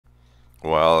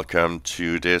Welcome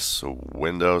to this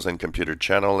Windows and Computer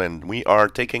channel, and we are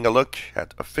taking a look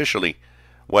at officially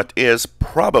what is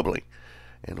probably,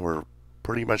 and we're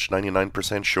pretty much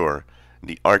 99% sure,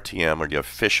 the RTM or the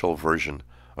official version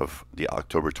of the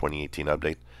October 2018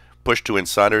 update pushed to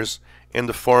insiders in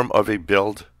the form of a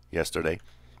build yesterday,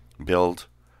 build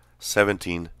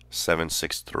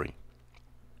 17763.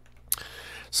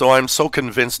 So I'm so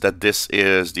convinced that this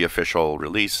is the official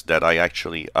release that I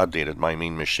actually updated my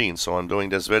main machine. So I'm doing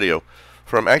this video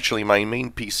from actually my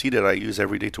main PC that I use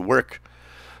every day to work.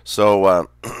 So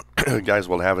you guys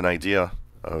will have an idea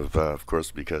of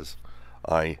course, because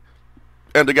I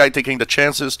am the guy taking the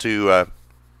chances to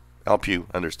help you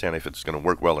understand if it's going to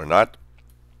work well or not.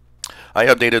 I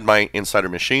updated my insider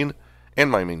machine and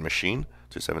my main machine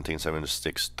to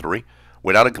 17763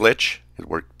 without a glitch. It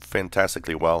worked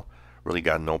fantastically well. Really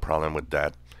got no problem with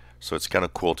that. So it's kind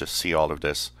of cool to see all of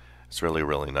this. It's really,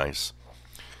 really nice.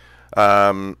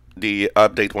 The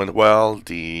update went well.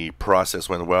 The process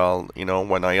went well. You know,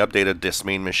 when I updated this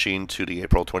main machine to the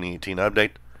April 2018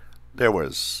 update, there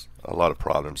was a lot of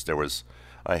problems.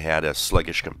 I had a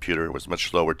sluggish computer. It was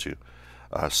much slower to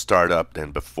start up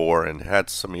than before and had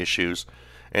some issues.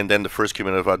 And then the first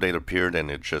cumulative update appeared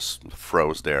and it just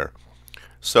froze there.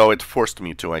 So it forced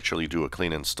me to actually do a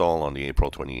clean install on the April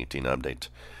 2018 update.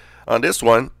 On this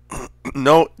one,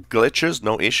 no glitches,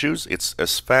 no issues. It's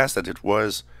as fast as it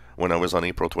was when I was on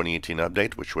April 2018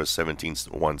 update, which was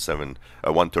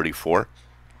 134.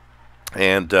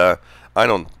 And I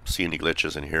don't see any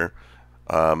glitches in here.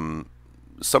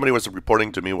 Somebody was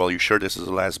reporting to me, well, you sure this is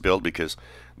the last build because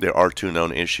there are two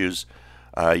known issues?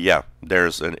 Yeah,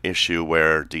 there's an issue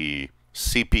where the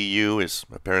CPU is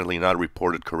apparently not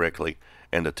reported correctly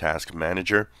in the task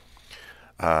manager.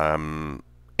 And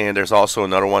there's also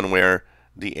another one where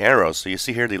the arrows, so you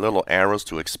see here the little arrows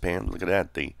to expand, look at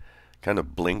that, they kind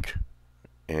of blink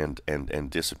and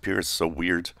disappear. It's so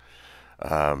weird.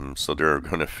 So they're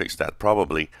going to fix that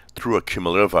probably through a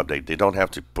cumulative update. They don't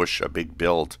have to push a big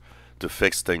build to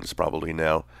fix things probably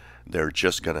now. They're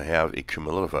just going to have a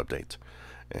cumulative update.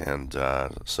 And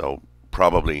so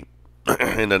probably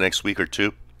in the next week or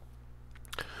two,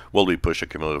 will we push a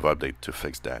cumulative update to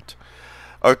fix that?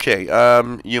 Okay,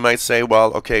 you might say,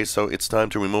 well, okay, so it's time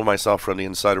to remove myself from the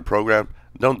insider program.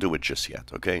 Don't do it just yet,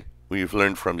 okay? We've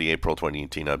learned from the April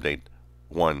 2018 update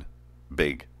one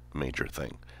big major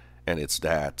thing, and it's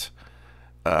that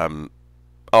all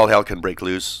hell can break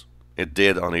loose. It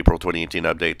did on April 2018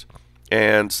 update,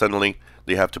 and suddenly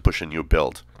they have to push a new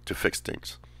build to fix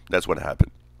things. That's what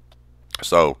happened.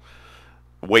 So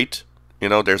wait. You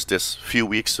know, there's this few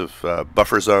weeks of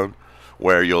buffer zone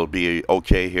where you'll be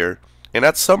okay here. And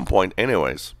at some point,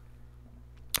 anyways,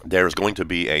 there's going to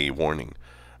be a warning.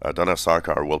 Donna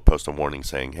Sarkar will post a warning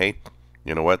saying, hey,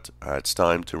 you know what? It's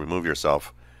time to remove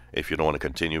yourself if you don't want to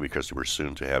continue because you were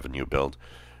soon to have a new build.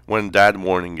 When that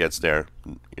warning gets there,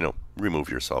 you know, remove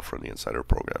yourself from the insider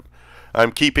program.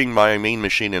 I'm keeping my main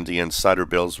machine in the insider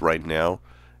builds right now,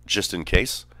 just in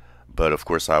case. But of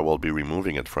course, I will be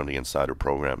removing it from the insider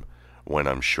program when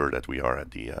I'm sure that we are at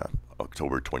the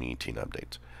October 2018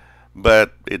 update.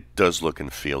 But it does look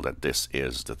and feel that this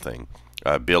is the thing.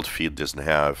 Build feed doesn't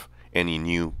have any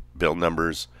new build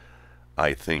numbers.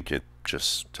 I think it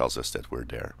just tells us that we're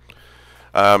there.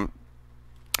 The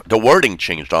wording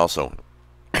changed also.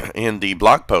 In the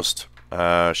blog post,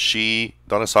 Donna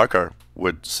Sarkar,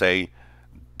 would say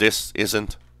this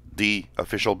isn't the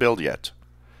official build yet.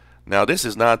 Now this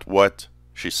is not what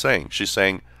she's saying. She's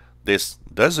saying this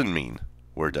doesn't mean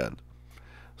we're done.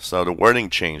 So the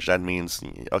wording changed. That means,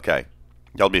 okay,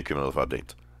 there'll be a cumulative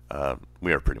update.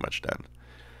 We are pretty much done.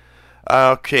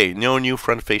 Okay, no new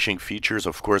front-facing features,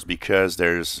 of course, because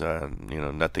there's you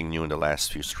know, nothing new in the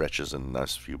last few stretches and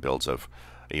last few builds of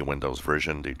a Windows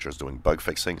version. They're just doing bug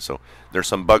fixing. So there's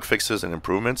some bug fixes and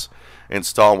improvements.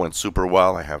 Install went super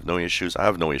well. I have no issues. I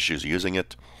have no issues using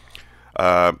it.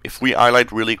 If we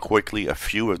highlight really quickly a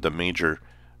few of the major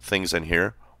things in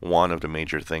here, one of the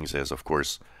major things is, of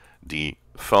course, the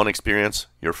phone experience.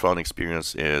 Your phone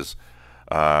experience is,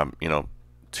 you know,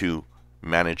 to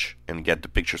manage and get the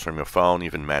pictures from your phone,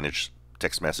 even manage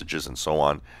text messages and so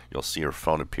on. You'll see your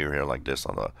phone appear here like this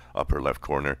on the upper left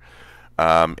corner.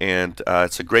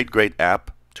 It's a great app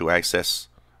to access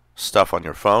stuff on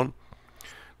your phone.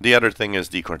 The other thing is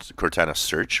the Cortana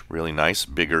search. Really nice,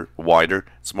 bigger, wider.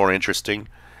 It's more interesting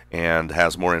and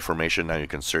has more information. Now you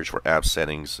can search for app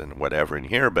settings and whatever in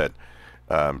here, but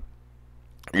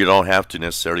you don't have to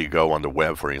necessarily go on the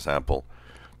web, for example,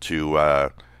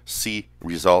 to see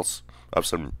results of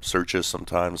some searches.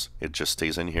 Sometimes it just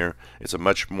stays in here. It's a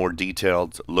much more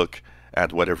detailed look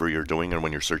at whatever you're doing, and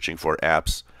when you're searching for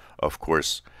apps Of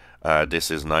course,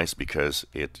 this is nice because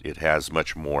it has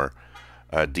much more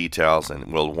details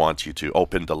and will want you to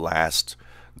open the last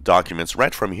documents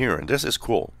right from here. And this is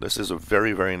cool. This is a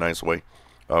very, very nice way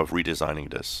of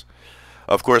redesigning this.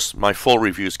 Of course, my full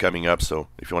review is coming up, so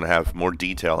if you want to have more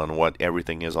detail on what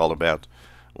everything is all about,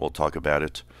 we'll talk about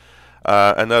it.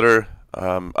 Another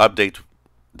update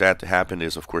that happened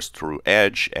is, of course, through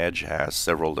Edge. Edge has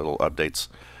several little updates,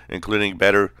 including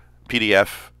better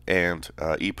PDF and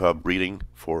EPUB reading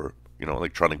for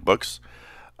electronic books,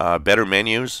 better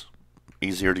menus,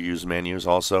 easier to use menus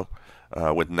also,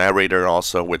 with narrator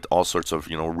also, with all sorts of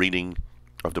reading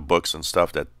of the books and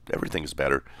stuff. That everything is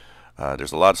better.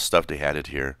 There's a lot of stuff they added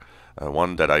here.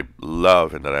 One that I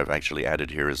love and that I've actually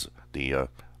added here is the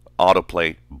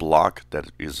autoplay block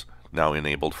that is now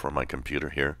enabled for my computer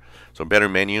here. So better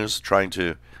menus, trying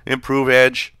to improve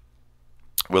Edge.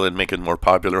 Will it make it more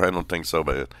popular? I don't think so,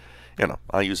 but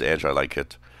I use Edge. I like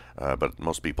it. But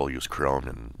most people use Chrome,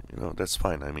 and that's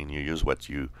fine. I mean, you use what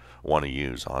you want to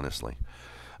use, honestly.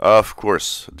 Of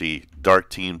course, the dark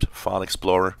themed file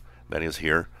explorer that is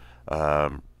here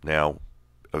now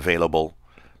available.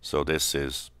 So this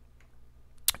is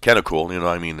kind of cool.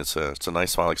 I mean, it's a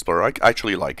nice file explorer. I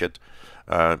actually like it.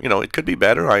 It could be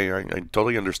better. I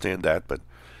totally understand that, but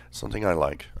it's something I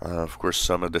like. Of course,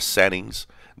 some of the settings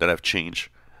that have changed,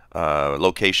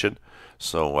 location.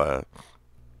 So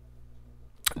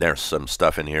there's some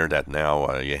stuff in here that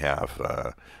now you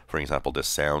have, for example, the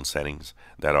sound settings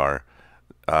that are,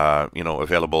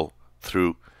 available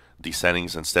through the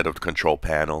settings instead of the control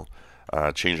panel.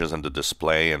 Changes in the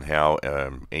display and how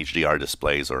HDR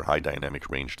displays or high dynamic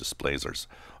range displays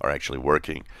are actually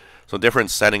working. So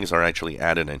different settings are actually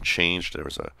added and changed.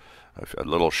 There's a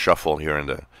little shuffle here in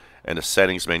the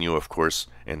settings menu, of course,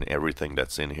 and everything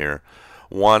that's in here.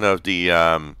 One of the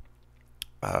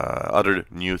other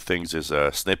new things is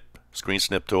a screen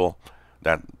snip tool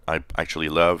that I actually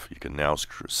love. You can now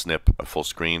snip a full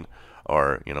screen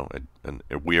or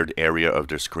a weird area of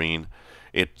the screen.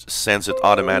 It sends it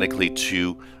automatically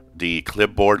to the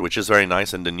clipboard, which is very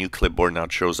nice, and the new clipboard now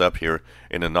shows up here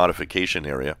in the notification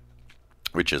area,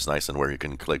 which is nice, and where you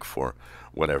can click for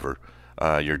whatever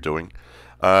you're doing.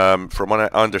 From what I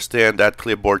understand, that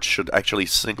clipboard should actually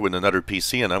sync with another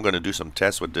PC, and I'm going to do some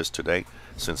tests with this today,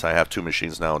 since I have two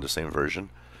machines now on the same version.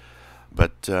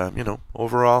 But,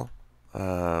 overall,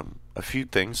 a few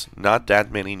things, not that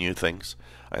many new things.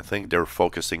 I think they're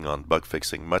focusing on bug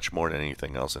fixing much more than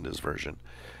anything else in this version.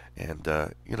 And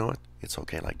you know what? It's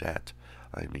okay like that.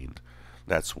 I mean,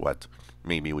 that's what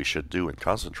maybe we should do and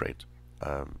concentrate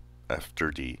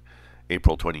after the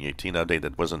April 2018 update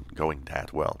that wasn't going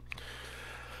that well.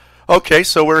 Okay,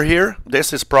 so we're here.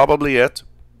 This is probably it.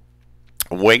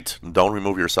 Wait, don't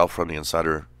remove yourself from the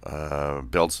insider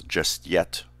builds just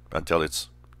yet until it's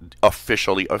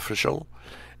officially official.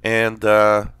 And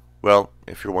well,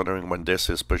 if you're wondering when this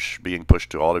is being pushed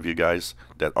to all of you guys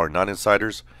that are not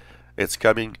insiders, it's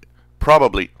coming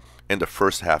probably in the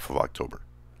first half of October.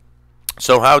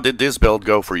 So how did this build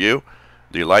go for you?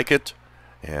 Do you like it?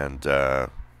 And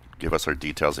give us our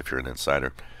details if you're an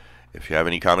insider. If you have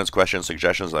any comments, questions,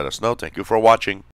 suggestions, let us know. Thank you for watching.